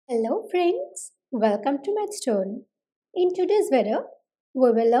Hello friends, welcome to Mathstoon. In today's video, we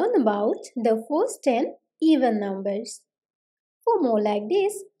will learn about the first 10 even numbers. For more like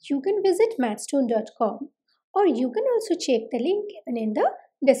this, you can visit mathstoon.com or you can also check the link given in the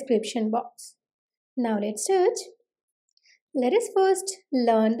description box. Now let's start. Let us first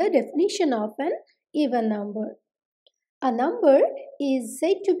learn the definition of an even number. A number is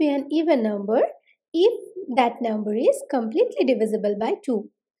said to be an even number if that number is completely divisible by 2.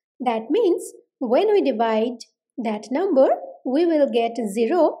 That means when we divide that number, we will get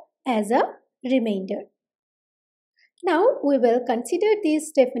 0 as a remainder. Now we will consider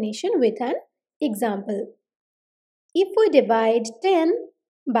this definition with an example. If we divide 10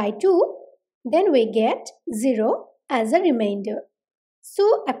 by 2, then we get 0 as a remainder.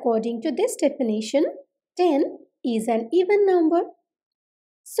 So according to this definition, 10 is an even number.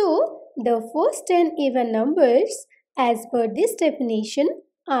 So the first 10 even numbers as per this definition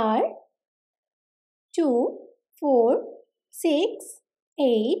are 2, 4, 6,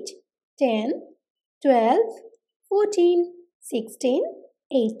 8, 10, 12, 14, 16,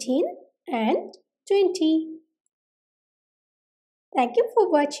 18 and 20. Thank you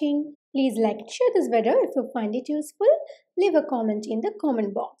for watching. Please like and share this video if you find it useful. Leave a comment in the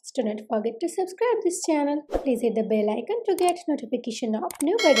comment box. Do not forget to subscribe this channel. Please hit the bell icon to get notification of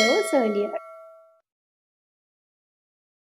new videos earlier.